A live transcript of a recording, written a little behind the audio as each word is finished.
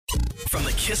From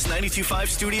the Kiss 92.5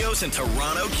 studios in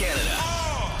Toronto, Canada.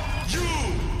 Are you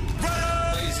ready?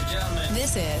 Ladies and gentlemen,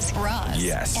 This is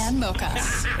Roz and Mocha.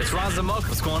 it's Roz and Mocha.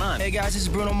 What's going on? Hey guys, this is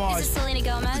Bruno Mars. This is Selena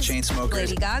Gomez. Chainsmokers.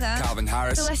 Lady Gaga. Calvin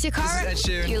Harris. Celestia Cara. This is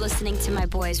Ed Sheeran. You're listening to my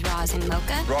boys Roz and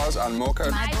Mocha. Roz and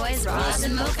Mocha. My boys Roz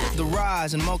and Mocha. The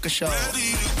Roz and Mocha Show.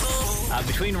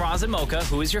 Between Roz and Mocha,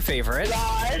 who is your favorite? You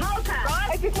guys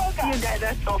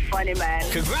are so funny, man.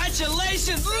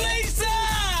 Congratulations, Lisa!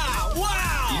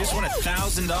 Wow! You just won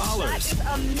 $1,000. It's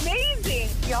amazing.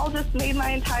 Y'all just made my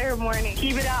entire morning.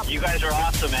 Keep it up. You guys are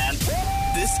awesome, man.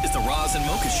 This is the Roz and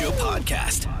Mocha Show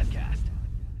podcast.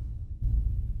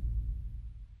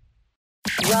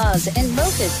 Roz and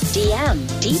Mocha's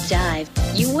DM Deep Dive.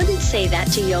 You wouldn't say that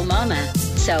to your mama,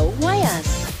 so why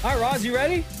us? All right, Roz, you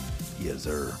ready? Yes,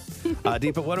 sir.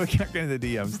 Deepa, what do we get in the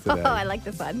DMs today? Oh, I like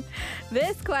this one.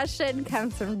 This question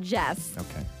comes from Jess.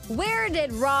 Okay. Where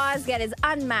did Roz get his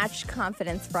unmatched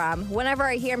confidence from? Whenever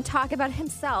I hear him talk about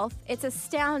himself, it's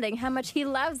astounding how much he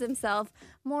loves himself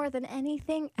more than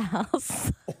anything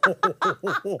else.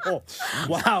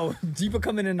 Wow, Deepa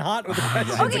coming in hot with the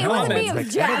questions. Okay, it wasn't me, it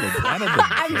was Jess. Out of the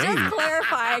I'm gate. just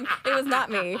clarifying it was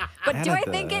not me. But do I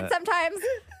think it sometimes?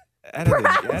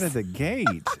 Out of the gate.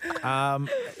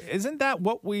 Isn't that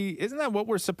what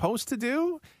we're supposed to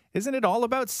do? Isn't it all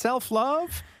about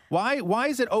self-love? Why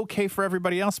is it okay for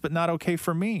everybody else but not okay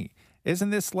for me?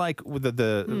 Isn't this like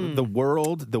the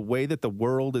world, the way that the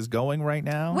world is going right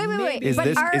now? Wait.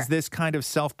 Is this kind of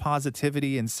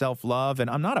self-positivity and self-love?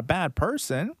 And I'm not a bad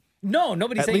person. No,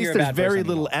 nobody's At saying least you're a there's bad very person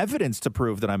little anymore. evidence to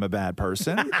prove that I'm a bad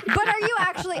person. But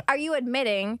are you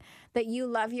admitting that you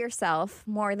love yourself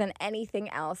more than anything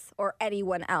else or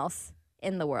anyone else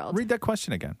in the world? Read that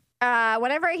question again.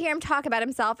 Whenever I hear him talk about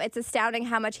himself, it's astounding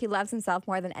how much he loves himself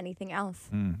more than anything else.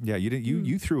 Yeah,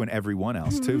 you threw in everyone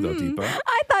else too, though, Deepa.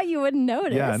 I thought you wouldn't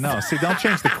notice. Yeah, no. See, don't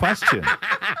change the question.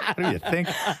 What do you think?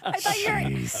 I thought your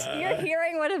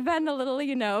hearing would have been a little,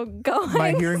 going.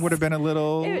 My hearing would have been a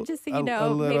little. It would just, a maybe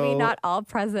little, not all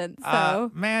present.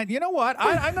 So man, you know what?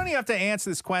 I don't even have to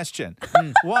answer this question.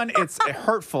 One, it's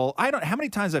hurtful. How many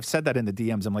times I've said that in the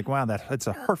DMs? I'm like, wow, that's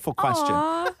a hurtful question.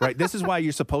 Aww. Right? This is why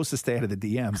you're supposed to stay out of the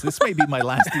DMs. This may be my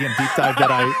last DM deep dive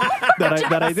that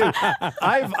I do.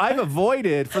 I've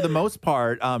avoided, for the most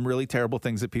part, really terrible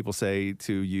things that people say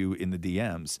to you in the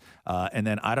DMs. And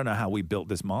then I don't know how we built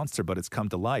this monster, but it's come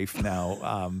to life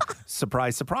now.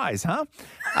 Surprise, surprise, huh?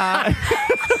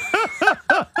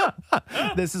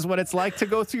 This is what it's like to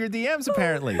go through your DMs,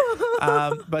 apparently.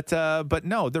 But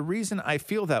no, the reason I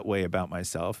feel that way about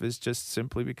myself is just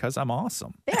simply because I'm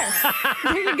awesome.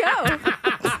 there you go.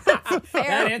 Fair.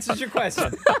 That answers your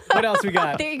question. What else we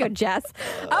got? There you go, Jess.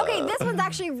 Okay, this one's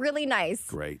actually really nice.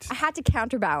 Great. I had to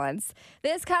counterbalance.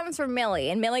 This comes from Millie,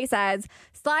 and Millie says,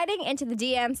 sliding into the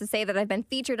DMs to say that I've been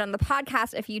featured on the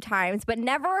podcast a few times, but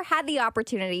never had the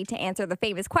opportunity to answer the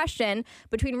famous question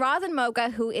between Roz and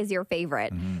Mocha, who is your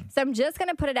favorite? So I'm just going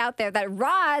to put it out there that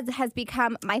Roz has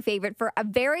become my favorite for a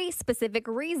very specific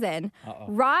reason.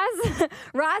 Roz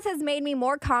has made me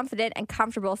more confident and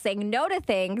comfortable saying no to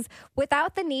things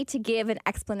without the need to give an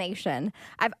explanation.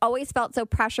 I've always felt so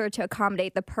pressured to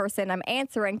accommodate the person I'm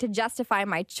answering to justify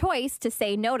my choice to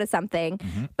say no to something.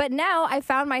 But now I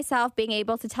found myself being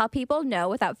able to tell people no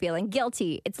without feeling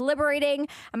guilty. It's liberating.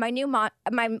 And my new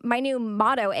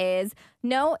motto is,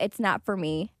 no, it's not for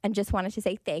me. And just wanted to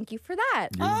say thank you for that.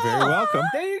 You're very welcome.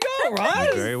 There you go, Roz.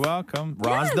 You're very welcome.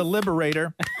 Roz the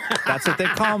Liberator. That's what they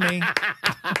call me.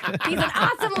 He's an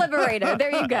awesome liberator.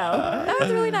 There you go. That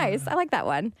was really nice. I like that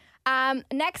one.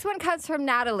 Next one comes from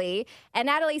Natalie. And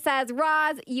Natalie says,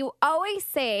 Roz, you always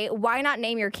say, why not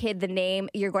name your kid the name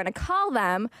you're going to call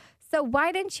them? So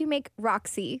why didn't you make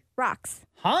Roxy Rox?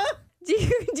 Huh? Do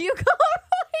you call her?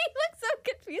 You look so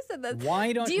confused at this.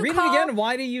 Why don't you read call, it again?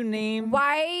 Why do you name?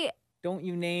 Why don't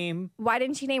you name? Why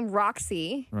didn't you name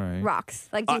Roxy Rox?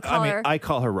 Like, do you I mean, her? I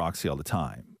call her Roxy all the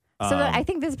time. So I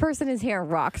think this person is hearing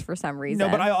rocks for some reason. No,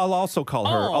 but I'll also call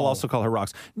her. Oh. I'll also call her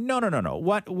Rox. No.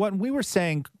 What we were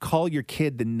saying, call your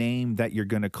kid the name that you're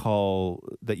going to call,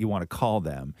 that you want to call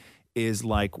them, is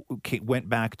like, went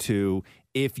back to,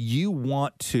 if you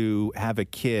want to have a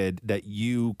kid that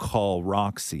you call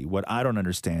Roxy, what I don't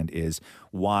understand is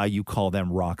why you call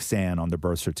them Roxanne on the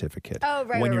birth certificate. Oh,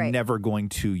 right, when right, you're right. never going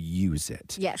to use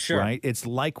it. Yes. Sure. Right? It's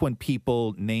like when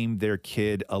people name their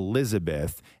kid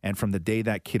Elizabeth, and from the day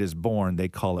that kid is born, they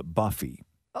call it Buffy.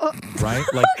 Oh. Right?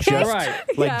 Like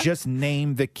Right. just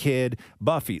name the kid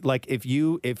Buffy. Like if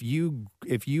you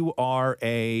are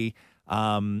a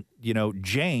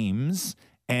James,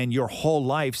 and your whole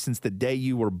life since the day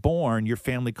you were born, your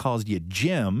family calls you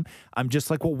Jim. I'm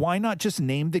just like, well, why not just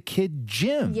name the kid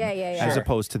Jim? Yeah. As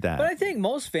opposed to that. But I think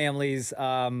most families,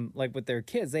 like with their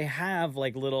kids, they have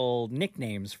like little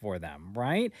nicknames for them,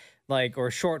 right? Like,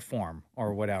 or short form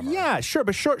or whatever. Yeah, sure.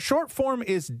 But short form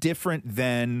is different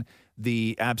than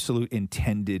the absolute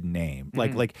intended name.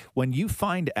 Like when you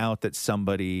find out that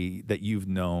somebody that you've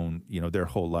known, their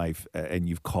whole life and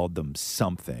you've called them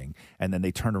something, and then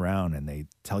they turn around and they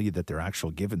tell you that their actual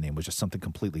given name was just something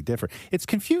completely different. It's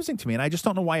confusing to me. And I just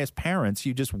don't know why as parents,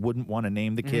 you just wouldn't want to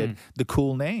name the kid the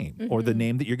cool name or the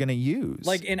name that you're going to use.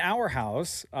 Like in our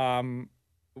house,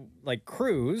 like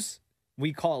Cruz,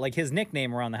 we call it, like his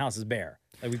nickname around the house is Bear.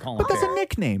 Like we call him But that's Bear. a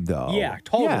nickname, though. Yeah,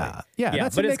 totally. Yeah,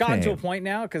 that's but a it's gotten to a nickname. point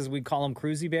now because we call him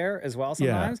Cruzy Bear as well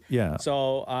sometimes. Yeah.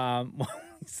 So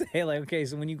we say like, okay,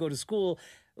 so when you go to school,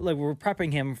 like we're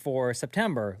prepping him for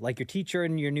September. Like your teacher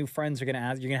and your new friends are going to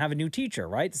ask, you're going to have a new teacher,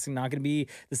 right? It's not going to be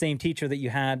the same teacher that you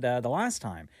had the last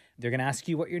time. They're going to ask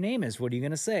you what your name is. What are you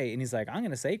going to say? And he's like, I'm going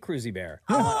to say Cruzy Bear.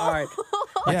 I'm like, all right.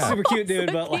 Like, super cute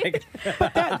dude, but like,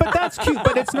 but that's cute.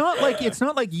 But it's not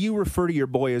like you refer to your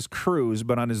boy as Cruz,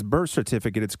 but on his birth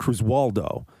certificate it's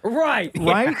Cruzwaldo. right?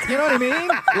 Right? You know what I mean?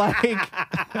 Like,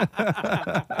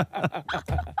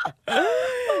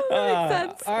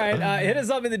 all right, hit us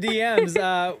up in the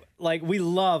DMs. Like we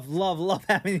love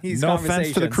having these no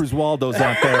conversations. offense to the Cruzwaldos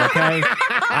out there, okay?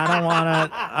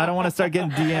 I don't want to start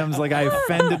getting DMs like I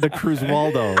offended the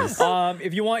Cruzwaldos.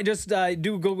 If you want, just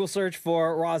do Google search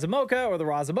for Roz and Mocha or the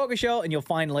Roz and Mocha Show, and you'll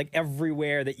find like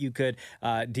everywhere that you could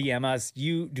DM us.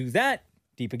 You do that,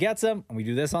 Deepa gets them, and we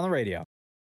do this on the radio.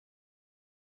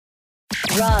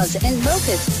 Roz and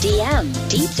Mocha's DM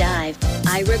Deep Dive.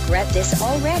 I regret this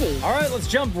already. All right, let's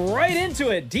jump right into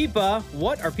it. Deepa,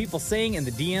 what are people saying in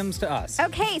the DMs to us?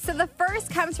 Okay, so the first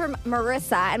comes from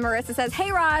Marissa, and Marissa says,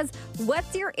 "Hey Roz,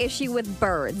 what's your issue with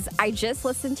birds? I just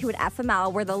listened to an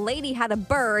FML where the lady had a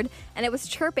bird and it was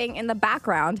chirping in the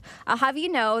background. I'll have you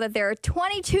know that there are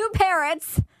 22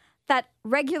 parrots that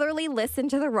regularly listen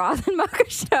to the Roz and Mocha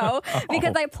Show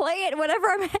because I play it whenever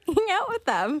I'm hanging out with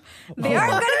them. They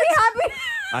aren't going to be happy."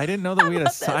 I didn't know that we had a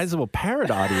sizable parrot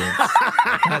audience.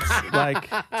 That's like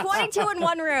 22 in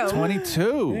one room.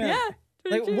 22. Yeah.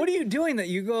 Like, what are you doing that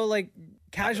you go like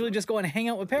casually just go and hang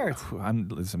out with parrots?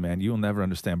 Listen, man, you'll never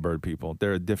understand bird people.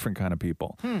 They're a different kind of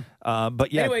people.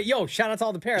 But yeah. Anyway, shout out to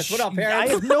all the parrots. What up, I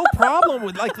parrots? have no problem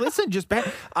with listen, just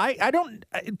I don't,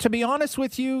 to be honest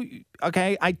with you,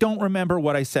 okay, I don't remember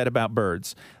what I said about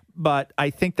birds, but I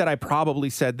think that I probably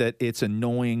said that it's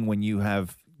annoying when you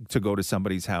have to go to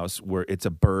somebody's house where it's a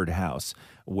bird house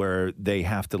where they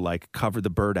have to like cover the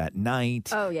bird at night.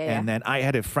 Oh, yeah. And then I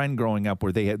had a friend growing up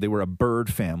where they were a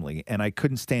bird family, and I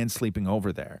couldn't stand sleeping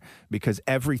over there because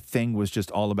everything was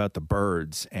just all about the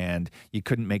birds, and you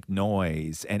couldn't make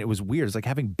noise, and it was weird. It's like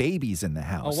having babies in the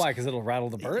house. Oh, why? Because it'll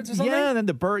rattle the birds or something? Yeah, and then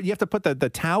the bird, you have to put the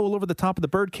towel over the top of the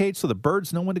bird cage so the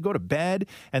birds know when to go to bed.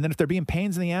 And then if they're being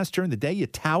pains in the ass during the day, you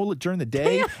towel it during the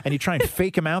day and you try and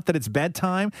fake them out that it's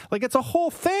bedtime. Like, it's a whole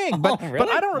thing. But really? but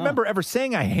I don't remember ever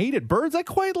saying I hated birds. I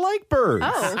quite like birds.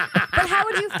 Oh, but how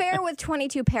would you fare with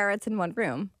 22 parrots in one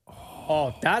room?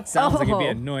 Oh, that sounds like it'd be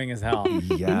annoying as hell.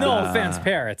 Yeah. No offense,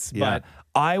 parrots, Yeah. but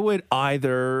I would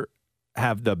either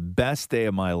have the best day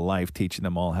of my life teaching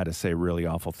them all how to say really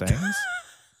awful things,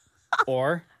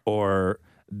 or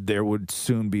there would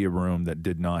soon be a room that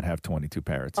did not have 22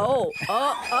 parrots in it.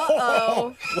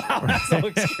 Oh. wow, that's so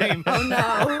extreme. Oh,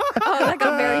 no. Oh, that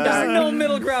got very There's dark. no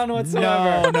middle ground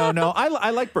whatsoever. No. I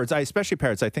like birds. Especially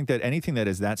parrots. I think that anything that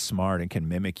is that smart and can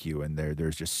mimic you and they're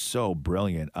just so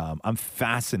brilliant. I'm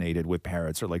fascinated with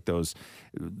parrots, or like those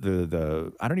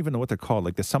the I don't even know what they're called.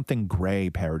 Like the something gray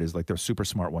parrot is like the super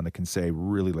smart one that can say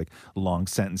really like long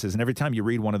sentences. And every time you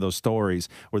read one of those stories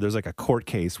where there's like a court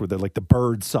case where they're like the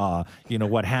bird saw,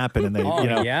 what happened, and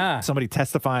they somebody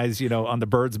testifies, on the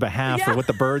bird's behalf for what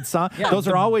the bird saw. Yeah, those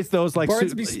are always those like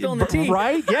birds be spilling the tea.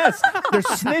 Right? Yes. They're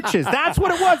snitches. That's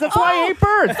what it was. That's why I hate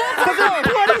birds. Because they're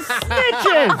bloody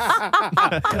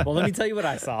snitches. Well, let me tell you what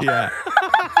I saw. Yeah.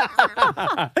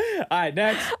 All right,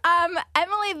 next.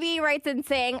 Emily V writes in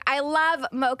saying, "I love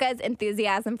Mocha's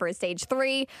enthusiasm for Stage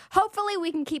 3. Hopefully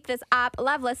we can keep this up.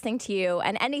 Love listening to you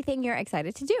and anything you're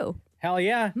excited to do." Hell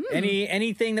yeah.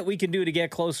 Anything that we can do to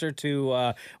get closer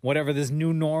to whatever this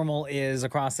new normal is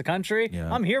across the country,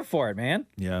 I'm here for it, man.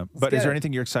 Yeah. But is there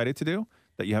anything you're excited to do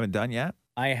that you haven't done yet?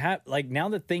 I have, now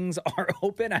that things are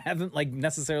open, I haven't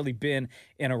necessarily been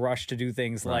in a rush to do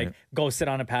things like go sit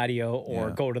on a patio or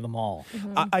go to the mall.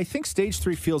 Mm-hmm. I think Stage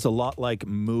 3 feels a lot like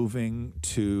moving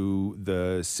to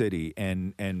the city.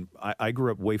 And I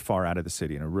grew up way far out of the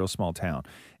city in a real small town.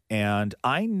 And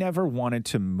I never wanted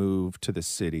to move to the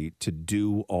city to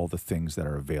do all the things that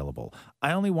are available.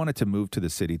 I only wanted to move to the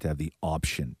city to have the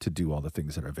option to do all the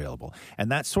things that are available.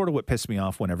 And that's sort of what pissed me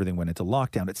off when everything went into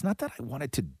lockdown. It's not that I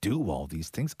wanted to do all these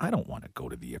things. I don't want to go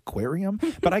to the aquarium,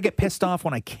 but I get pissed off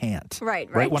when I can't.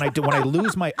 Right. When I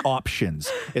lose my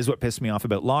options is what pissed me off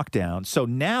about lockdown. So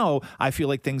now I feel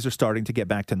like things are starting to get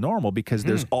back to normal because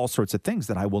there's all sorts of things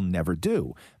that I will never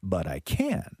do, but I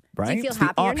can. Right? Do you feel It's the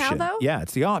happier now, option. though? Yeah,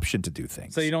 it's the option to do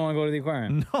things. So you don't want to go to the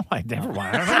aquarium? No, I never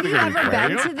want. I don't Have you want to go to the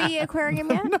ever been aquarium.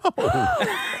 to the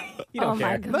aquarium yet? You don't Oh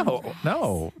my care.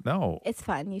 God. No. It's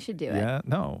fun. You should do it. Yeah,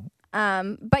 no.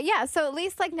 But yeah, so at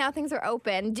least like now things are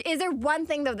open. Is there one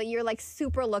thing though that you're like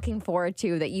super looking forward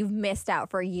to that you've missed out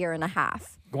for a year and a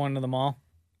half? Going to the mall?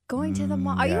 Going to the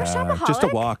mall. Are you a Yeah, shopaholic? just a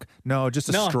walk. No, just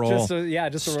a stroll. Just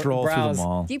a stroll browse. through the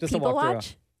mall. Do you Just a people walk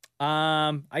through.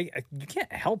 watch? You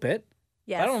can't help it.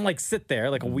 Yes. I don't like sit there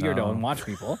like a weirdo No. and watch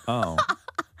people. Oh.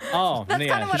 Oh, That's yeah.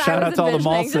 kind of what Shout I out was to all the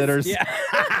mall envisioning. sitters. Yeah.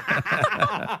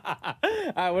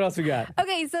 All right, what else we got?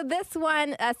 Okay, so this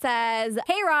one says,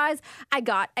 "Hey Roz, I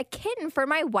got a kitten for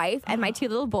my wife and my two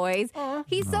little boys.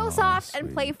 He's so soft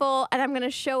and playful, and I'm going to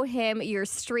show him your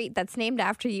street that's named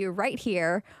after you right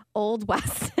here, Old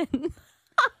Weston."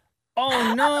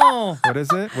 Oh no. What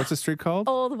is it? What's the street called?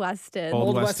 Old Weston.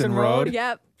 Old Weston Weston Road. Road?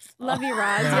 Yep. Love you,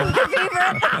 Roz. You're my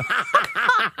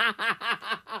favorite.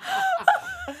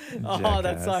 Oh,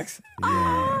 that Jackass. sucks.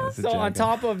 Yeah, it's a So on jackass.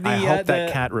 top of the, I hope that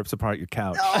the- cat rips apart your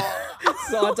couch.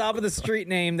 So on top of the street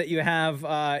name that you have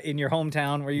in your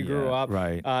hometown where you grew Yeah, up,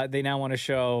 right. they now want to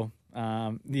show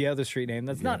the other street name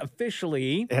that's not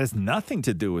officially. It has nothing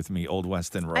to do with me, Old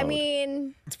Weston Road. I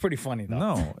mean, It's pretty funny though.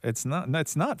 no, it's not.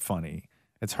 It's not funny.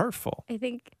 It's hurtful. I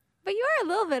think, but you are a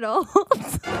little bit old.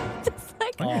 Just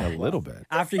like, A little bit.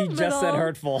 After he Just a just said little.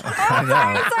 hurtful, I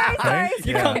know. sorry.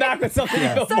 you come back with something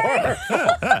even more hurtful.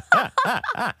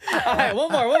 All right,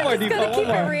 one more, Gotta Deepa, keep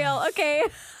one it more. real. Okay.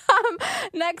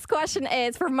 Next question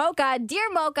is for Mocha. Dear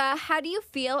Mocha, how do you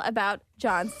feel about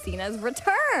John Cena's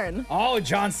return? Oh,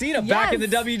 John Cena back in the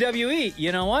Yes. WWE.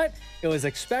 You know what? It was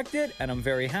expected, and I'm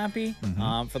very happy.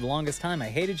 Mm-hmm. For the longest time, I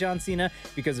hated John Cena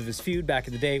because of his feud back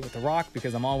in the day with The Rock,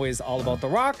 because I'm always all about The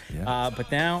Rock. Yeah.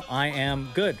 But now I am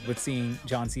good with seeing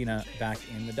John Cena back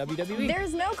in the WWE.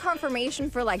 There's no confirmation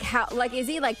for like how, like, is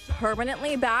he like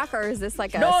permanently back or is this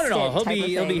like a No. stint He'll type of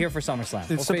be thing? here for SummerSlam.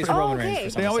 We'll It's a face pre- Roman Oh, Reigns okay.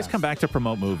 for They always SummerSlam. come back to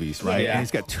promote movies, right? Yeah. And he's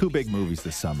got 2 big movies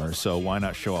this summer, so why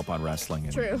not show up on wrestling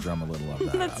and True. drum a little of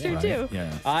that That's up, true, right? too.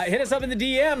 Yeah. Hit us up in the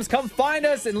DMs. Come find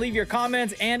us and leave your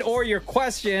comments and or your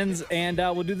questions, and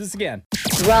we'll do this again.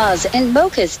 Roz and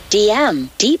Mocha's DM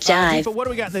Deep Dive. But what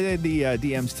do we got in the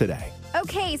DMs today?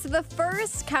 Okay, so the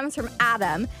first comes from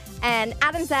Adam. And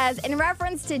Adam says, in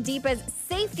reference to Deepa's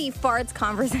safety farts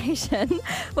conversation,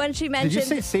 when she Did mentioned you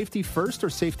say safety first or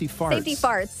safety farts?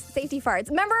 Safety farts.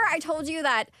 Remember, I told you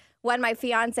that when my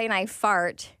fiance and I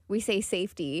fart, we say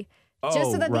safety,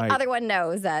 just so that right. the other one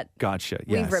knows that Gotcha.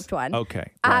 we've Yes. ripped one. Okay.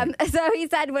 Right. So he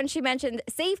said when she mentioned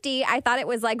safety, I thought it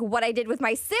was like what I did with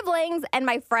my siblings and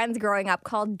my friends growing up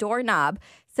called doorknob.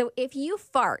 So if you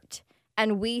fart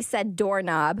and we said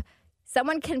doorknob,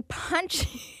 someone can punch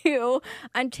you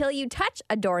until you touch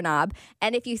a doorknob.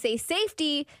 And if you say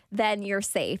safety, then you're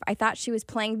safe. I thought she was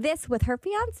playing this with her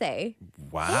fiance.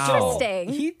 Wow. Interesting.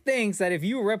 He thinks that if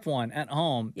you rip one at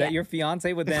home, Yeah. that your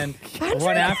fiance would then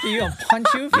run after you and punch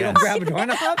you if you don't grab a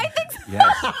doorknob. I think so.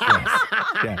 Yes.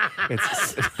 Yeah.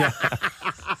 It's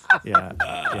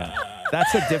yeah.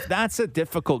 That's a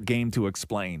difficult game to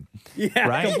explain. Yeah,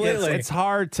 Right? completely. It's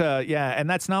hard to and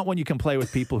that's not when you can play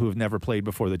with people who've never played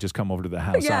before that just come over to the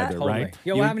house Yeah. either, Totally. right?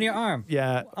 Yo, what happened to your arm?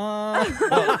 Yeah.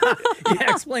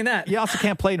 Yeah, explain that. You also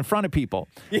can't play it in front of people.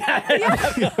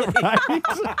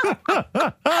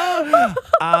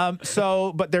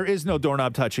 So, but there is no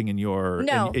doorknob touching in your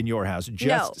No. in your house.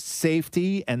 Just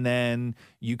safety, and then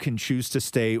you can choose to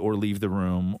stay or leave the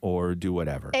room or do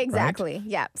whatever. right? Exactly.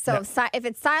 Yeah. So if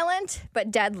it's silent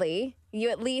but deadly, you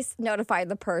at least notify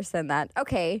the person that,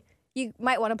 okay, you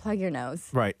might want to plug your nose.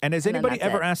 Right. And has And then anybody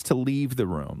that's ever it. asked to leave the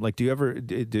room? Like, do you ever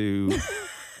do?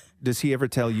 Does he ever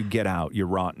tell you, get out, you're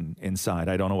rotten inside?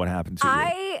 I don't know what happened to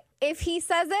you. If he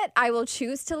says it, I will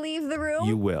choose to leave the room.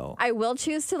 You will. I will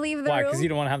choose to leave the Why? room. Because you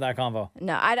don't want to have that convo.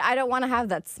 No, I don't want to have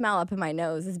that smell up in my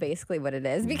nose is basically what it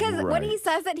is. Because when Right. he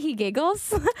says it, he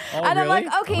giggles. and I'm really? like,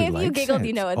 Oh, okay, he if you likes giggled, it.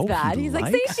 you know it's Oh, he bad. He's like,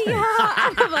 likes safety, it. ha.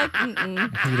 And I'm like,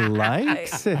 mm-mm. He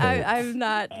likes it. I'm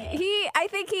not. I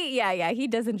think he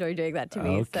does enjoy doing that to me.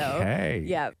 Okay. So,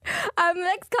 yeah.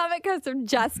 Next comment comes from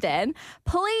Justin.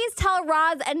 Please tell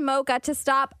Roz and Mocha to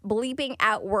stop bleeping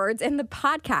out words in the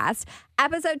podcast.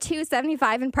 Episode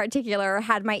 275 in particular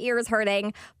had my ears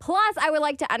hurting. Plus, I would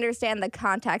like to understand the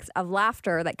context of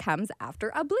laughter that comes after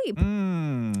a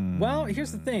bleep. Well,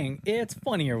 here's the thing. It's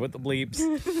funnier with the bleeps.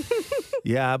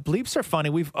 Yeah, bleeps are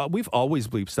funny. We've always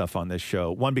bleeped stuff on this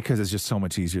show. One, because it's just so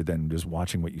much easier than just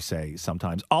watching what you say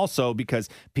sometimes. Also, because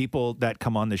people that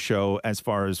come on the show, as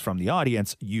far as from the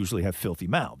audience, usually have filthy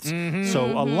mouths. So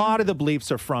a lot of the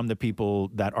bleeps are from the people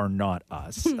that are not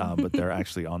us, but they're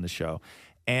actually on the show.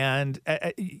 And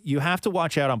you have to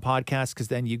watch out on podcasts because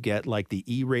then you get like the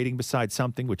E rating beside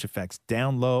something, which affects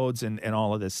downloads and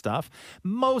all of this stuff.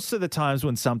 Most of the times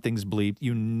when something's bleeped,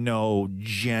 you know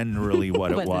generally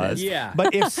what it was. Yeah.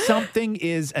 But if something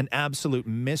is an absolute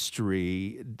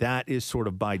mystery, that is sort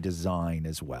of by design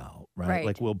as well, right?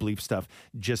 Like we'll bleep stuff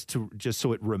just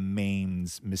so it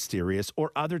remains mysterious,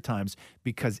 or other times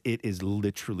because it is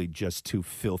literally just too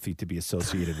filthy to be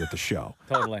associated with the show.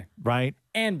 Totally. Right?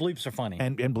 And bleeps are funny.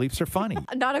 And bleeps are funny.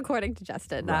 Not according to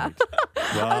Justin. Right.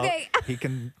 Well, Okay. he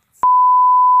can.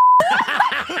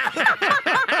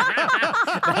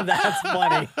 That's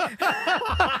funny.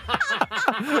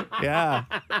 Yeah.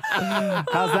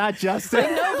 How's that,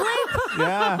 Justin? No bleep.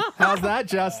 Yeah. How's that,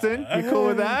 Justin? You cool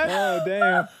with that? Oh,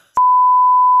 damn.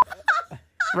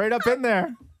 Right up in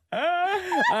there. All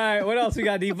right, what else we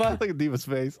got, Deepa? Look at Deepa's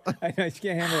face. I know, she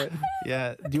can't handle it.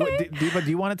 Yeah. Deepa, do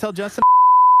you want to tell Justin?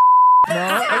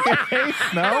 No? Okay.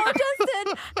 No? No,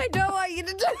 Justin, I don't want you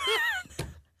to do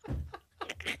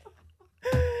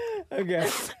Okay. Okay.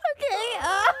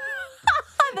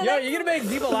 Yo, you're going to make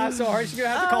Deepa laugh so hard, she's going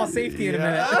to have to call safety in a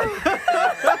minute.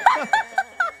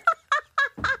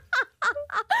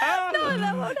 No,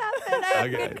 that won't happen. I have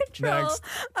Okay, good control. next.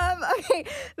 Okay,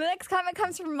 the next comment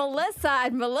comes from Melissa,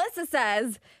 and Melissa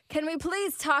says, "Can we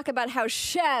please talk about how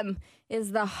Shem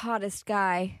is the hottest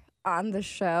guy on the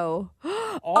show?"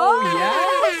 Oh,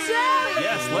 Shem!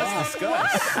 Yes, let's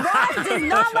discuss. Ross does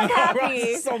not look Ross happy.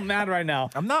 is so mad right now.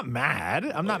 I'm not mad.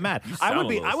 I'm not mad. sound a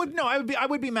little- I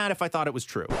would be mad if I thought it was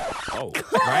true. Oh,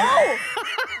 Right?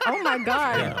 Oh my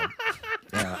god.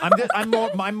 Yeah.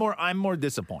 I'm more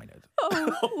disappointed.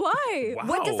 Why? What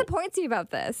Wow. disappoints you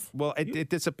about this? Well, it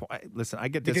disappoints. Listen, I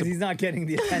get Because disappointed. he's not getting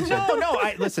the attention. No.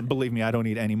 Listen, believe me, I don't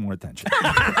need any more attention.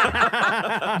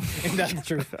 And that's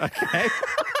true. Okay,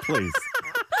 please.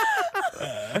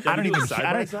 I don't do even. it side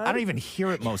I by don't, side? I don't even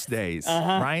hear it most days.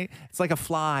 Right? It's like a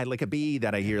fly, like a bee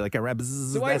that I hear, like a rab.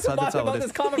 So why are you so bothered about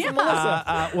this comment from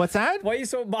Melissa? What's that? Why are you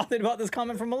so bothered about this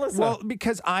comment from Melissa? Well,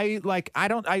 because I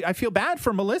feel bad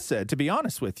for Melissa, to be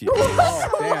honest with you.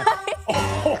 oh, damn.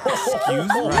 excuse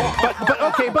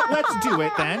me. But let's do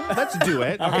it then. Let's do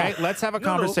it. Okay, let's have a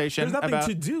conversation There's nothing about.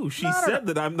 to do. She said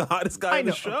that I'm the hottest guy I on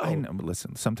know, the show. I know, but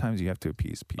listen, sometimes you have to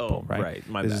appease people, Oh, right? right.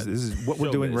 My this bad. Is what we're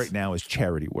Showbiz. doing right now is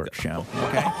charity work, Shem.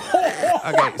 Okay?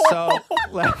 Okay, so...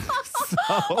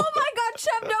 Oh my god,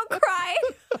 Shem, don't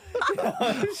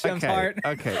cry. Shem's heart.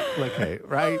 Okay,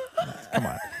 right? Come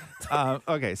on.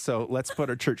 Okay, so let's put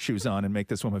our church shoes on and make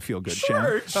this woman feel good,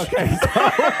 Church? Shem. Okay.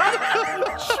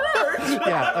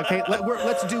 Yeah, okay,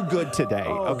 let's do good today.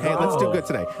 Okay, let's do good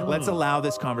today. Let's allow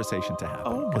this conversation to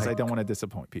happen because I don't want to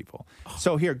disappoint people.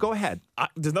 So here, go ahead.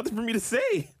 There's nothing for me to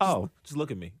say. Oh. Just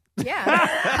look at me. Yeah.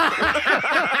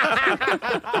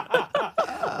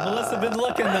 Melissa been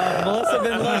looking, though. Melissa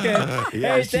been looking.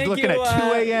 Yeah, Hey, she's thank looking you, at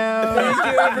 2 a.m. Thank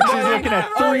you, everybody. She's looking at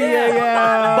Oh, 3 yeah.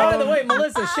 a.m. By the way,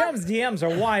 Melissa, Shem's DMs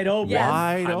are wide open. Yes.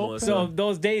 Wide Hi, open. Melissa. So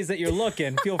those days that you're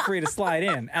looking, feel free to slide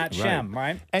in at Shem,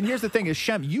 right? And here's the thing is,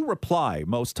 Shem, you reply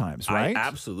most times, right? I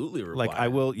absolutely reply. Like I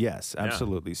will, yes,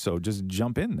 absolutely. So just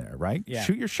jump in there, right? Yeah.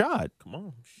 Shoot your shot. Come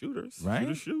on, shooters.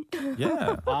 Right? Shoot.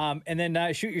 Yeah. And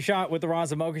then shoot your shot with the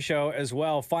Roz and Mocha Show as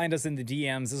well. Find us in the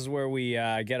DMs. This is where we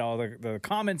get all the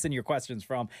comments and your questions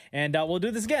from. And we'll do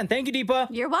this again. Thank you, Deepa.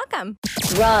 You're welcome.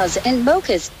 Roz and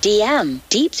Mocha's DM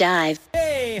Deep Dive.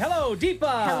 Hey, hello, Deepa.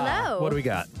 Hello. What do we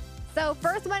got? So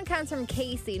first one comes from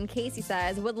Casey, and Casey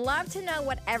says, would love to know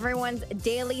what everyone's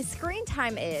daily screen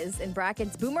time is. In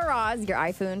brackets, Boomer Roz, your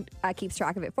iPhone keeps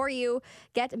track of it for you.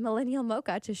 Get Millennial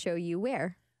Mocha to show you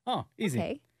where. Oh, easy.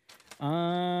 Okay.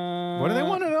 What do they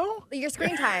want to know? Your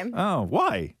screen time. Oh,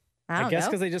 why? I I guess know.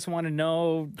 because they just want to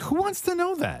know. Who wants to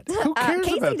know that? Who cares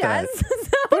Casey about does.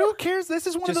 that? But who cares? This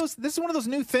is one of those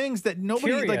new things that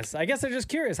nobody Curious. like. I guess they're just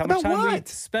curious how About much time we what?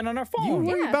 spend on our You phone.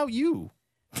 worry Yeah. about you.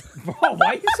 Bro, why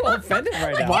are you so offended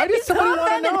right now? Why does somebody want to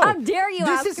offended. know? How dare you This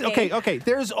ask is me? okay.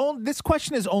 This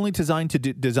question is only designed to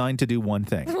do one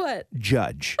thing. What?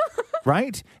 Judge.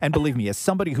 Right? And believe me, as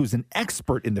somebody who's an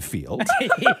expert in the field,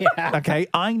 okay,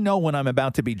 I know when I'm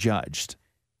about to be judged.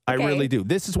 I Okay. really do.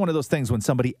 This is one of those things when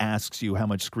somebody asks you how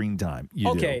much screen time you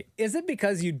do. Okay, is it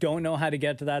because you don't know how to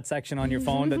get to that section on your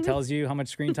phone that tells you how much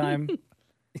screen time?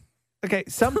 Okay,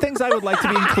 some things I would like to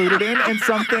be included in, and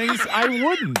some things I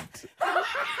wouldn't.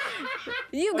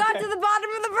 You got to the bottom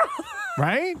of the problem.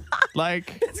 Right?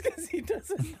 Like, It's because he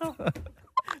doesn't know.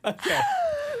 Okay.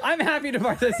 I'm happy to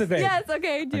participate. Yes,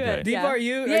 okay, do it. Deepa, Yeah. are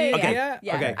you? Yeah, are you yeah,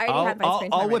 yeah. okay, I already had my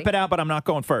screen time I'll whip ready. it out, but I'm not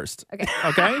going first. Okay.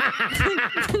 Okay?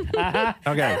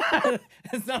 Okay.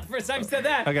 It's not the first time you said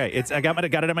that. Okay. I got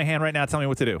it in my hand right now. Tell me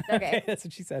what to do. Okay. That's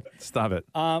what she said. Stop it.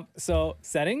 So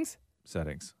settings.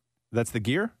 Settings. That's the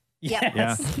gear? Yes.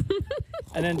 Yeah.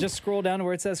 And then just scroll down to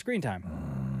where it says screen time.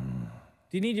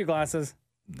 Do you need your glasses?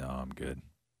 No, I'm good.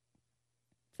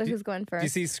 So who's going first? Do you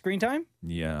see screen time?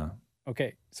 Yeah.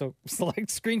 Okay. So select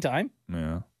screen time,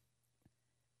 Yeah.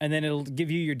 and then it'll give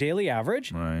you your daily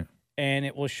average, Right. and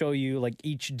it will show you like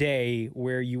each day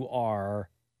where you are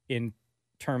in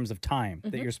terms of time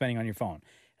that you're spending on your phone.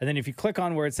 And then if you click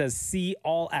on where it says see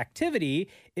all activity,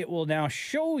 it will now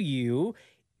show you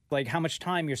like how much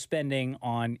time you're spending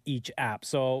on each app.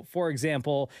 So for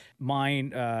example,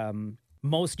 mine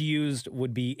most used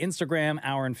would be Instagram,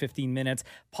 hour and 15 minutes.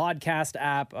 Podcast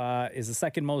app is the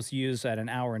second most used at an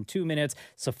hour and 2 minutes.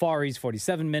 Safari's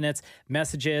 47 minutes.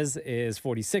 Messages is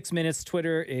 46 minutes.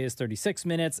 Twitter is 36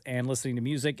 minutes. And listening to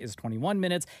music is 21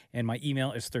 minutes. And my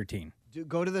email is 13.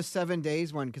 Go to the 7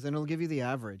 days one because then it'll give you the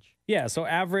average. Yeah, so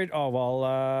average,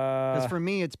 Because for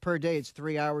me, it's per day. It's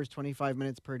 3 hours, 25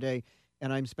 minutes per day.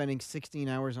 And I'm spending 16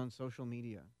 hours on social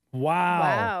media.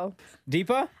 Wow.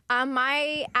 Deepa?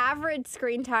 My average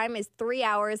screen time is 3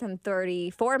 hours and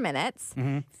 34 minutes.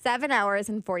 Mm-hmm. 7 hours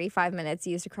and 45 minutes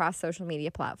used across social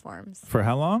media platforms. For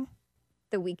how long?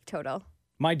 The week total.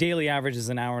 My daily average is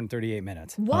an hour and 38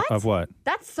 minutes. What? Of what?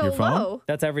 That's so Your phone? low.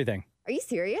 That's everything. Are you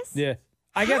serious? Yeah.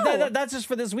 I guess that's just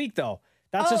for this week, though.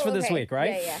 That's just for this okay. week,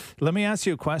 right? Yeah, yeah. Let me ask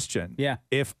you a question. Yeah.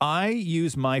 If I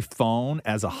use my phone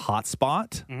as a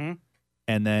hotspot, Mm-hmm.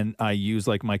 and then I use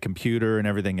like my computer and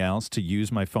everything else to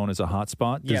use my phone as a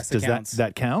hotspot, Yes, it does counts.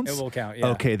 that counts? It will count, yeah.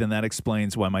 Okay, then that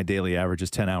explains why my daily average is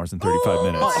 10 hours and 35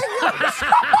 minutes.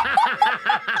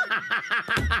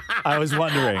 I was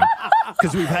wondering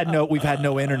because we've had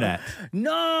no internet.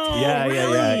 No.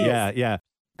 Yeah.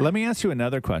 Let me ask you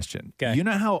another question. Okay. You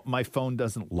know how my phone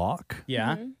doesn't lock?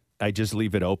 Yeah. I just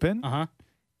leave it open. Uh-huh.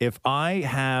 If I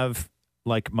have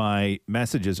like my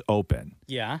messages open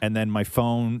Yeah. and then my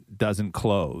phone doesn't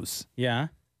close Yeah.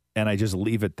 and I just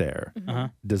leave it there, Uh-huh.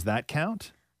 does that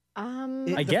count?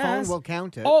 I the guess. phone will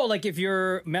count it. Oh, like if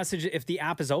your message, if the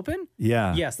app is open?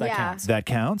 Yeah. Yes, that Yeah. counts. That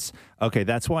counts? Okay,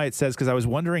 that's why it says, because I was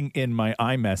wondering in my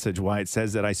iMessage why it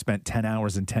says that I spent 10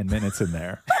 hours and 10 minutes in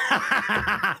there.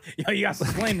 Yo, you have to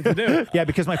explain it to do. Yeah,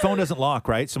 because my phone doesn't lock,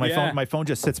 right? So Yeah. my phone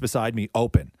just sits beside me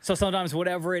open. So sometimes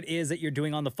whatever it is that you're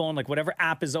doing on the phone, like whatever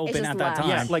app is open just at that left. time.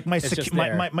 Yeah, like my, it's just my,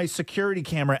 there. my my security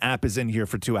camera app is in here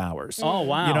for 2 hours. Oh,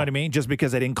 wow. You know what I mean? Just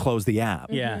because I didn't close the app.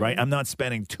 Yeah. Right? I'm not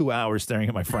spending 2 hours staring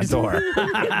at my front door.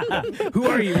 Who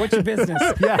are you? What's your business?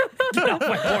 Yeah. Get off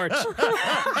my porch.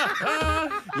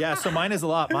 Yeah, so mine is a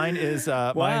lot. Mine is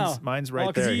Wow. mine's right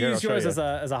well, there. you Here, I'll use show yours you.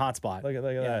 as a hotspot. Look at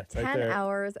Yeah. that. It's right 10 there.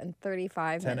 hours and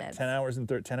 35 10, minutes. 10 hours and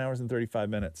 35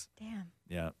 minutes. Damn.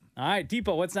 Yeah. All right,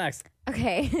 Deepa, what's next?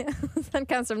 Okay. This one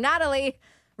comes from Natalie.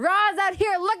 Ra's out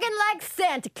here looking like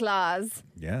Santa Claus.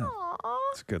 Yeah. Aw.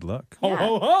 It's a good look. Ho,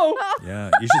 ho, ho. Yeah.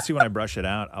 You should see when I brush it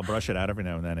out. I'll brush it out every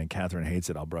now and then, and Catherine hates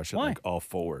it. I'll brush it Why? like all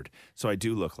forward. So I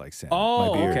do look like Santa.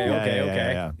 Oh, my beard. okay, Yeah, okay, yeah, okay.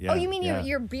 Yeah, yeah, Oh, you mean yeah.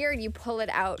 your beard, you pull it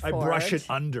out I forward. brush it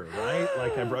under, right?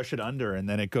 Like I brush it under, and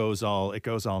then it goes all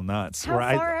nuts. How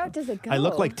Where far out does it go? I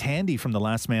look like Tandy from The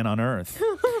Last Man on Earth.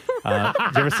 Did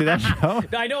you ever see that show?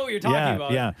 I know what you're talking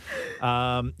about. Yeah.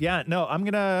 No,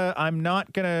 I'm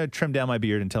not gonna trim down my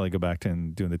beard until I go back to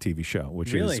doing the TV show,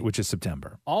 which Really? is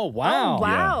September. Oh, wow. Oh,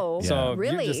 wow. Yeah. So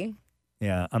Really? you're just-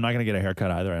 Yeah, I'm not gonna get a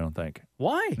haircut either. I don't think.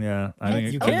 Why? Yeah, I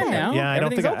think You can now. Yeah, I don't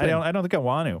think Everything's open. I don't think I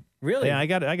want to. Really? Yeah, I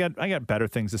got better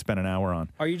things to spend an hour on.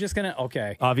 Are you just going to,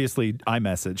 okay. Obviously,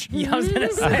 iMessage. Yeah, I was going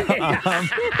to say.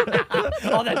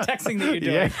 All that texting that you're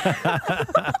doing.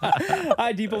 All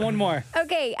right, Deepa, one more.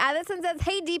 Okay, this one says,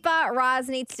 hey, Deepa, Roz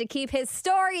needs to keep his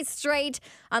story straight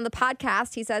on the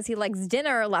podcast. He says he likes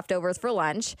dinner leftovers for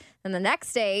lunch. And the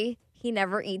next day, he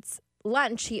never eats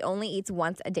lunch. He only eats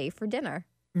once a day for dinner.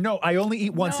 No, I only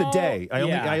eat once a day.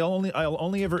 I'll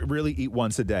only ever really eat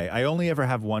once a day. I only ever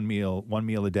have one meal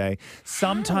a day.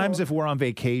 Sometimes if we're on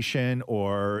vacation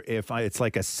or if it's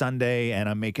like a Sunday and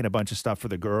I'm making a bunch of stuff for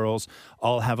the girls,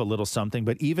 I'll have a little something.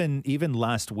 But even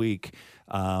last week,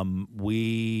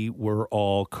 we were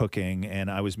all cooking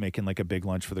and I was making like a big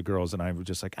lunch for the girls and I was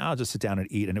just like, I'll just sit down and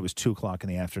eat. And it was 2:00 in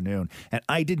the afternoon and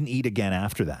I didn't eat again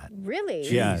after that. Really?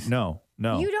 Yeah, no.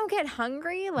 You don't get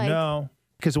hungry? Like, No.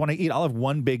 because when I eat, I'll have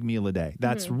one big meal a day.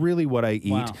 That's really what I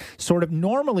eat. Wow. Sort of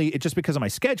normally, it just because of my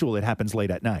schedule, it happens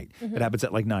late at night. Mhm. It happens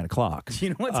at like 9 o'clock. You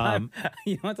know what time?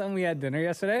 You know what time we had dinner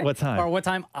yesterday? What time? Or what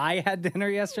time I had dinner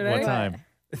yesterday? What time?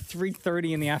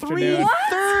 3:30 in the afternoon.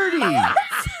 3:30.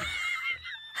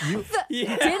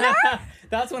 Dinner?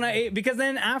 That's when I ate, because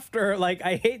then after, like,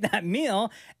 I ate that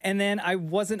meal and then I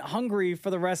wasn't hungry for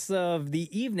the rest of the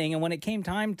evening. And when it came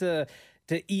time to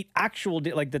eat actual,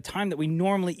 like the time that we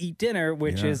normally eat dinner,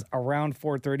 which is around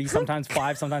 4:30, sometimes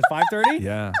 5, sometimes 5:30.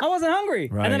 Yeah. I wasn't hungry.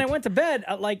 And then I Right. went to bed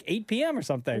at like 8 p.m. or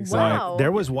something. So Right.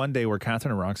 There was one day where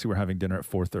Catherine and Roxy were having dinner at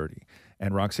 4:30,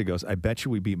 and Roxy goes, "I bet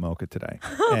you we beat Mocha today."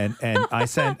 and I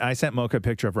sent Mocha a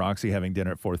picture of Roxy having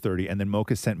dinner at 4:30, and then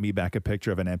Mocha sent me back a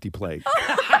picture of an empty plate.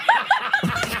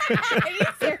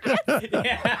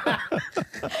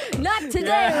 Not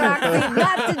today, Roxy.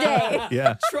 Not today.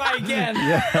 Yeah. Try again.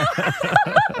 Yeah.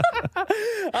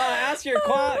 Ask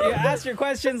your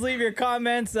questions, leave your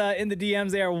comments in the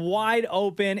DMs. They are wide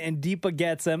open, and Deepa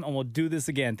gets them, and we'll do this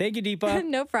again. Thank you, Deepa.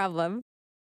 No problem.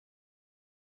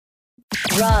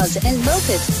 Roz and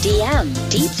Mocha's DM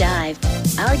Deep Dive.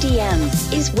 Our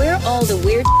DM is where all the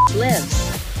weird lives.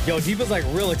 Yo, Deepa's like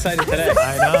real excited today.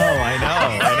 I know.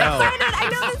 I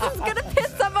know this is going to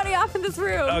piss somebody off in this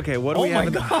room. Okay, what do we Oh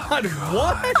have? my God,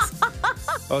 what?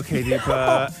 Okay,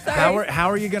 Deepa, how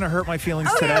are you going to hurt my feelings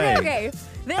today? Okay.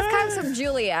 This comes from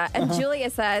Julia, and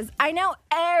Julia says, I know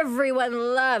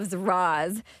everyone loves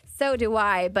Roz. So do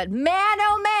I. But man,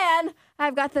 oh man,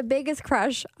 I've got the biggest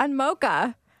crush on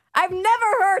Mocha. I've never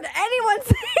heard anyone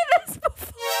say this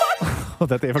before. Oh,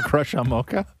 that they have a crush on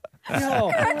Mocha? Yo,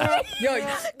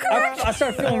 I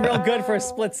started feeling real good for a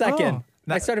split second.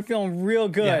 I started feeling real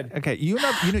good. Yeah, okay, you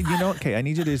know. Okay, I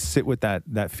need you to sit with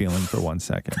that feeling for 1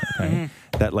 second. Okay,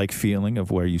 that like feeling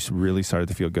of where you really started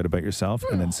to feel good about yourself,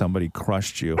 and then somebody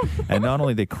crushed you, and not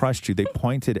only they crushed you, they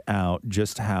pointed out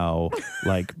just how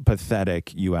like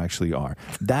pathetic you actually are.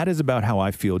 That is about how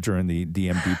I feel during the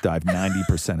DM deep dive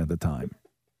 90% of the time.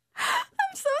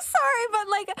 I'm so sorry, but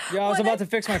like, Yeah, I was about to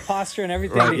fix my posture and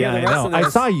everything. Right, to hear yeah, the I rest know. of I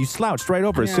this. saw you slouched right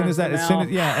over as soon as that. As soon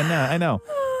as I know.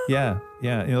 Yeah.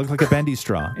 You look like a bendy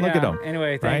straw. Look at him.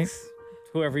 Anyway, thanks.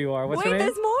 Whoever you are. What's wait, her name?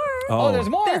 there's more. Oh, there's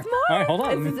more. There's more. All right, hold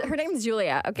on. Her name's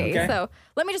Julia. Okay, so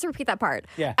let me just repeat that part.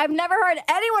 Yeah. I've never heard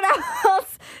anyone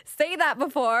else say that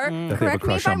before. That they have a Correct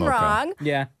me if crush on I'm Mocha. wrong.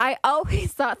 Yeah. I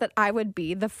always thought that I would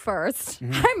be the first.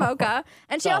 Hi, Mocha.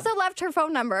 And she also left her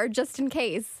phone number just in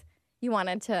case you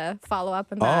wanted to follow up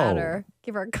on that or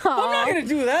give her a call. I'm not going to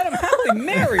do that. I'm happily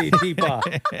married, Deepa.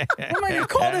 What am I going to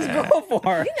call this girl for?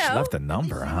 You She know. left a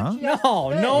number, huh?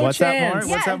 No What's chance. that, Maury?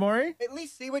 What's that, Maury? At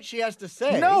least see what she has to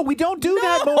say. No, we don't do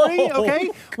that, Maury.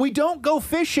 Okay, we don't go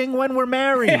fishing when we're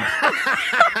married.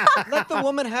 Let the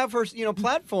woman have her,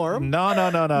 platform. No.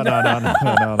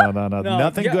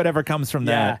 Nothing good ever comes from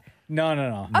that.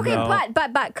 No. Okay,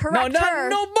 but correct her.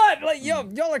 No, but like y'all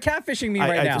are catfishing me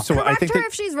right now. So I Correct think her that,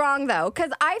 if she's wrong, though,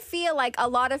 because I feel like a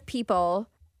lot of people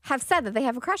have said that they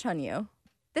have a crush on you.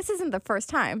 This isn't the first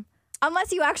time.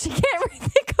 Unless you actually can't really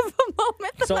think of a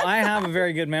moment. So I have a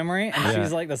very good memory, and Yeah.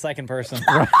 she's like the second person. In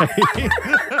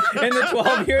the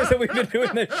 12 years that we've been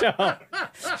doing this show,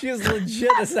 she is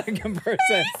legit the second person.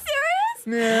 Are you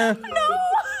serious? Yeah.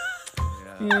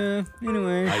 No. Yeah.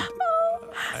 Anyway,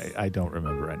 I don't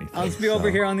remember anything. I'll just be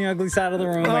over here on the ugly side of the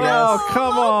room, I Oh, guess.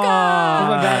 come With on.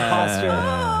 my bad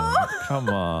posture. Come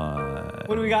on.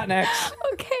 What do we got next?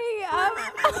 Okay.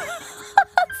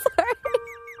 Sorry.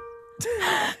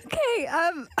 Okay.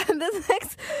 This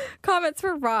next comment's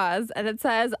for Roz, and it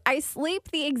says, "I sleep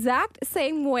the exact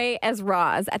same way as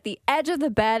Roz, at the edge of the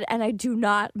bed, and I do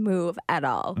not move at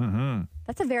all." Mm-hmm.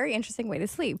 That's a very interesting way to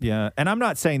sleep. Yeah, and I'm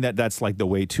not saying that that's like the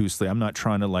way to sleep. I'm not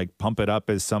trying to like pump it up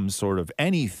as some sort of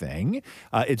anything.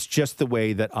 It's just the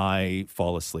way that I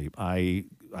fall asleep. I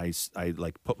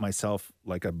like put myself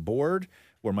like a board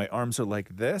where my arms are like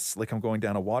this, like I'm going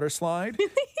down a water slide,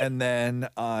 and then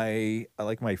I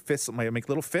like my fists. I make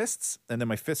little fists, and then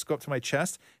my fists go up to my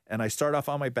chest, and I start off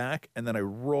on my back, and then I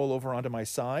roll over onto my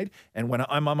side. And when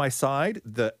I'm on my side,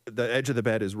 the edge of the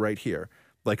bed is right here.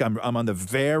 Like I'm on the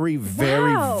very,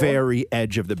 very, very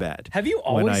edge of the bed. Have you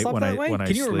always slept that way? Can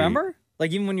you sleep. remember?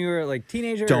 Like even when you were like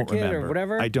teenager or Don't kid remember. or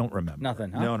whatever? I don't remember.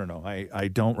 Nothing, huh? No. I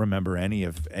don't remember any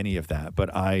of that,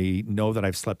 but I know that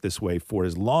I've slept this way for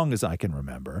as long as I can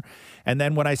remember. And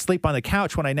then when I sleep on the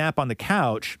couch, when I nap on the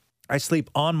couch, I sleep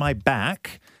on my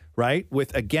back, right?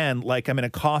 With, again, like I'm in a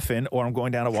coffin or I'm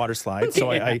going down a water slide.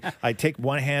 So I take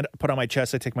one hand, put on my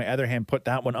chest. I take my other hand, put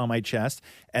that one on my chest.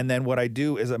 And then what I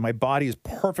do is that my body is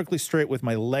perfectly straight with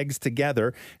my legs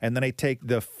together. And then I take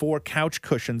the 4 couch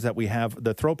cushions that we have,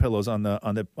 the throw pillows on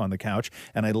the couch,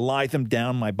 and I lie them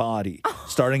down my body,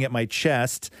 starting at my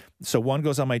chest. So one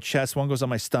goes on my chest, one goes on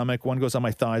my stomach, one goes on my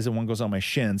thighs, and one goes on my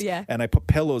shins. Yeah. And I put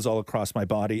pillows all across my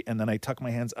body, and then I tuck my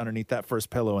hands underneath that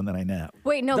first pillow, and then I nap.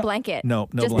 Wait, no blanket. No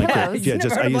Just blanket. pillows. Yeah, You've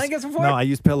never heard of blankets before? No, I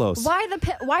use pillows. Why the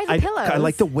pillows? I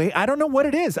like the way. I don't know what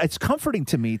it is. It's comforting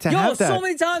to me to Yo, have that. so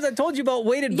many times I told you about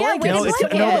weighted Yeah, blankets.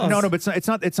 weighted No, blankets.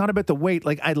 but it's not about the weight.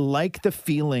 Like I like the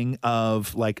feeling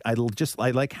of like I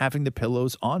like having the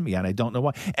pillows on me, and I don't know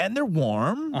why. And they're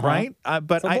warm, right? But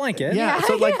It's a blanket. Yeah. Yeah,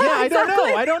 So like, yeah, I don't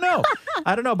exactly. know. I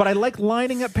don't know. But I like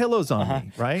lining up pillows on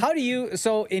me, right? How do you,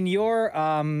 so in your,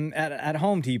 at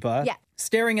home, Deepa, Yeah.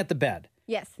 staring at the bed,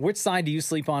 Yes. which side do you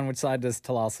sleep on? Which side does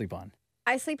Talal sleep on?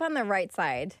 I sleep on the right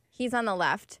side. He's on the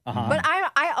left. Uh-huh. But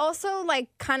I also like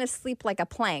kind of sleep like a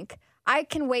plank. I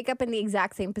can wake up in the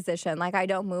exact same position. Like I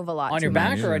don't move a lot. On too your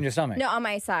back much. or on your stomach? No, on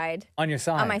my side. On your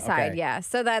side? On my side, okay. yeah.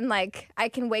 So then like I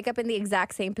can wake up in the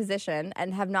exact same position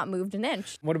and have not moved an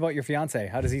inch. What about your fiance?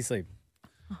 How does he sleep?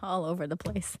 All over the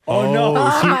place. Oh, no.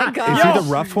 Oh my God. Is he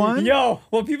the rough one? Yo,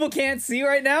 what people can't see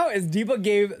right now is Deepa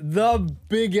gave the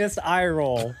biggest eye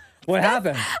roll. What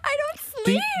happened? I don't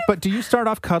sleep. But do you start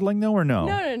off cuddling though, or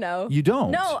no? No. You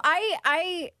don't? No,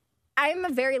 I'm a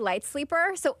very light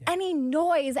sleeper. So any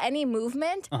noise, any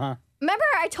movement. Remember,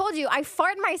 I told you I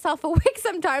fart myself awake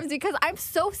sometimes because I'm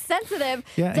so sensitive.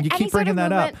 Yeah, to and you any keep sort of bringing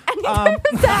that up. movement, any type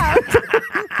of sound.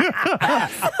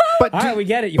 But All right, we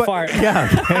get it. You fart.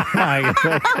 Yeah,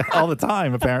 all the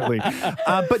time apparently.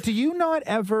 But do you not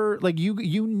ever like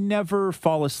you never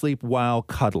fall asleep while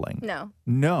cuddling?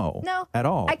 No, at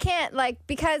all. I can't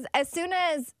because as soon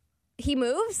as he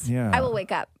moves, Yeah. I will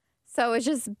wake up. So it's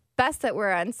just best that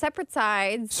we're on separate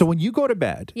sides. So when you go to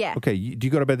bed, Yeah. Okay, do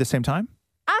you go to bed at the same time?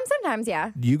 Sometimes,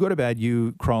 yeah. You go to bed,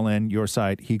 you crawl in your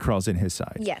side, he crawls in his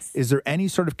side. Yes. Is there any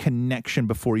sort of connection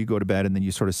before you go to bed and then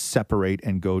you sort of separate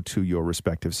and go to your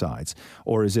respective sides?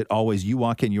 Or is it always you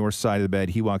walk in your side of the bed,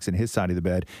 he walks in his side of the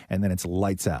bed, and then it's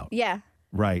lights out? Yeah.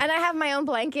 Right. And I have my own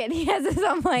blanket. He has his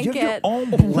own blanket. You have your own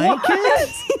blanket?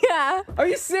 Yeah. Are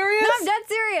you serious? No, I'm dead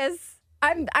serious.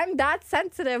 I'm that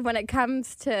sensitive when it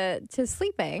comes to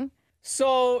sleeping.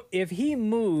 So if he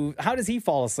moves, how does he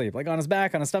fall asleep? Like on his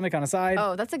back, on his stomach, on his side?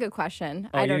 Oh, that's a good question.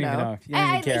 Oh, I you don't don't even know. know. You don't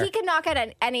even care. He can knock out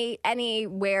at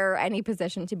anywhere, any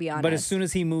position, to be honest. But as soon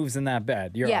as he moves in that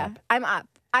bed, you're up. I'm up.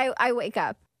 I wake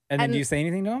up. And then do you say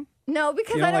anything to him? No,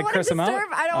 because You I don't, don't like, want to curse him out? disturb.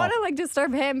 I don't Oh. want to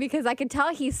disturb him because I can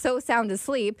tell he's so sound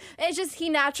asleep. It's just he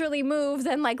naturally moves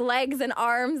and legs and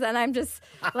arms, and I'm just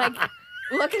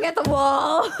looking at the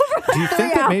wall. For Do you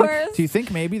think 3 that maybe? hours. Do you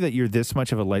think maybe that you're this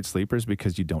much of a light sleeper is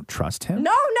because you don't trust him?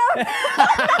 No.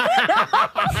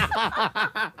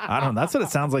 I don't know. That's what it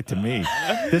sounds like to me.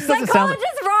 This doesn't sound.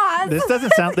 Psychologist Ross.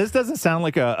 This doesn't sound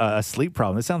like a sleep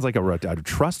problem. This sounds like a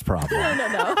trust problem.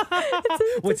 No.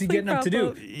 What's he getting up to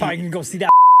do? Probably gonna go see that.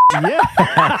 Yeah.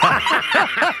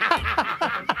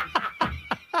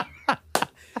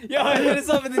 Yo, hit us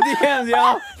up in the DMs,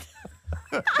 y'all.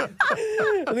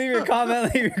 Leave your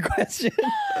comment, leave your question.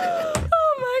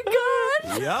 Oh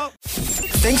my God. Yep.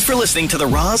 Thanks for listening to the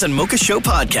Roz and Mocha Show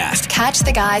podcast. Catch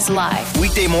the guys live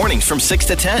Weekday mornings from 6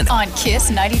 to 10. on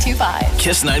Kiss 92.5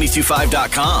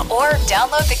 Kiss925.com. or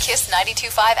download the Kiss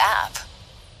 92.5 app.